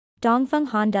Dongfeng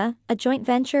Honda, a joint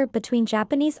venture between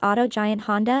Japanese auto giant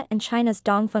Honda and China's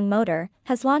Dongfeng Motor,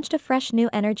 has launched a fresh new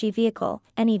energy vehicle,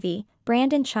 NEV,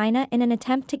 brand in China in an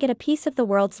attempt to get a piece of the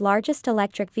world's largest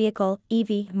electric vehicle,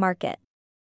 EV, market.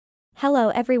 Hello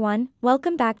everyone,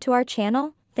 welcome back to our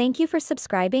channel. Thank you for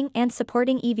subscribing and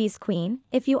supporting EV's Queen.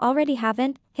 If you already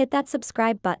haven't, hit that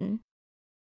subscribe button.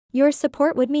 Your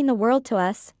support would mean the world to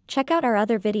us. Check out our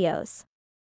other videos.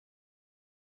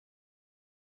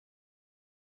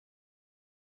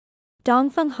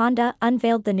 Dongfeng Honda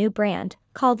unveiled the new brand,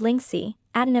 called Lingxi,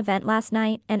 at an event last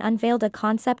night and unveiled a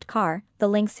concept car, the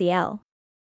Lingxi L.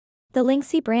 The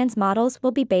Lingxi brand's models will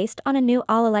be based on a new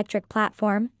all-electric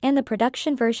platform, and the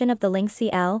production version of the Lingxi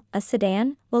L, a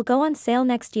sedan, will go on sale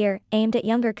next year. Aimed at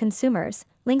younger consumers,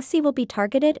 Lingxi will be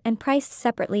targeted and priced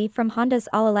separately from Honda's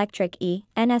all-electric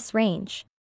E/NS range.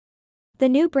 The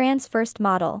new brand's first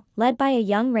model, led by a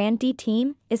YangWang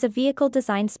team, is a vehicle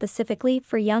designed specifically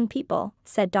for young people,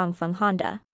 said Dongfeng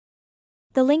Honda.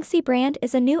 The Lingxi brand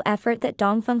is a new effort that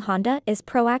Dongfeng Honda is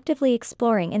proactively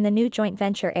exploring in the new joint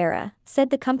venture era, said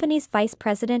the company's vice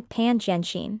president Pan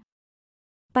Jianxin.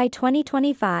 By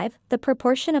 2025, the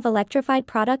proportion of electrified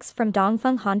products from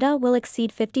Dongfeng Honda will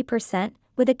exceed 50%,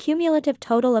 with a cumulative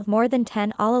total of more than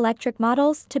 10 all-electric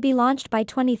models to be launched by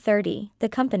 2030, the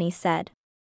company said.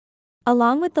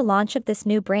 Along with the launch of this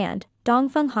new brand,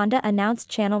 Dongfeng Honda announced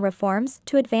channel reforms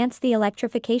to advance the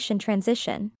electrification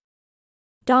transition.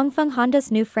 Dongfeng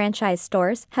Honda's new franchise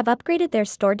stores have upgraded their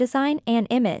store design and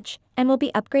image, and will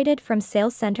be upgraded from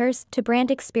sales centers to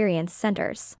brand experience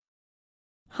centers.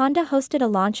 Honda hosted a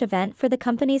launch event for the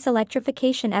company's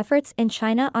electrification efforts in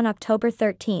China on October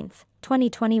 13,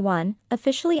 2021,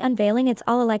 officially unveiling its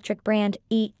all-electric brand,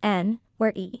 EN,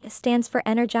 where E stands for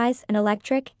Energize and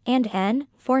Electric, and N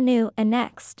for New and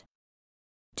Next.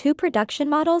 Two production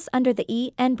models under the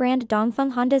EN brand,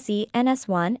 Dongfeng Honda's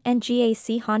ENS1 and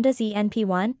GAC Honda's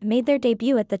ENP1, made their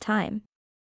debut at the time.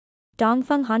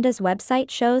 Dongfeng Honda's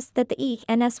website shows that the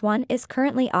ENS1 is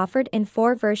currently offered in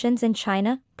 4 versions in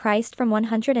China, priced from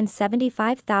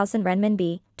 175,000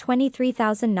 renminbi,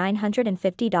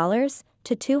 $23,950,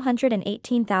 to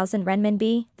 218,000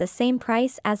 renminbi, the same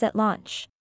price as at launch.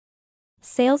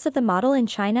 Sales of the model in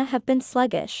China have been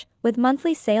sluggish, with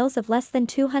monthly sales of less than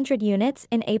 200 units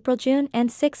in April-June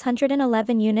and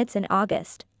 611 units in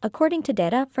August, according to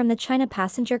data from the China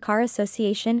Passenger Car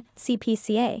Association,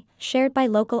 CPCA, shared by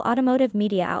local automotive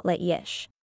media outlet Yish.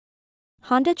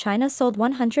 Honda China sold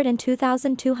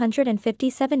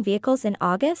 102,257 vehicles in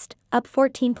August, up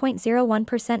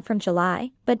 14.01% from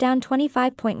July, but down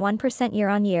 25.1%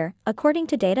 year-on-year, according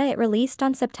to data it released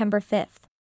on September 5.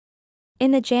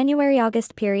 In the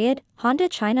January-August period, Honda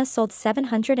China sold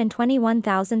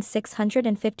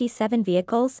 721,657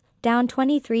 vehicles, down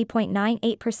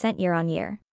 23.98%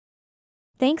 year-on-year.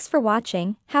 Thanks for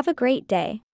watching, have a great day.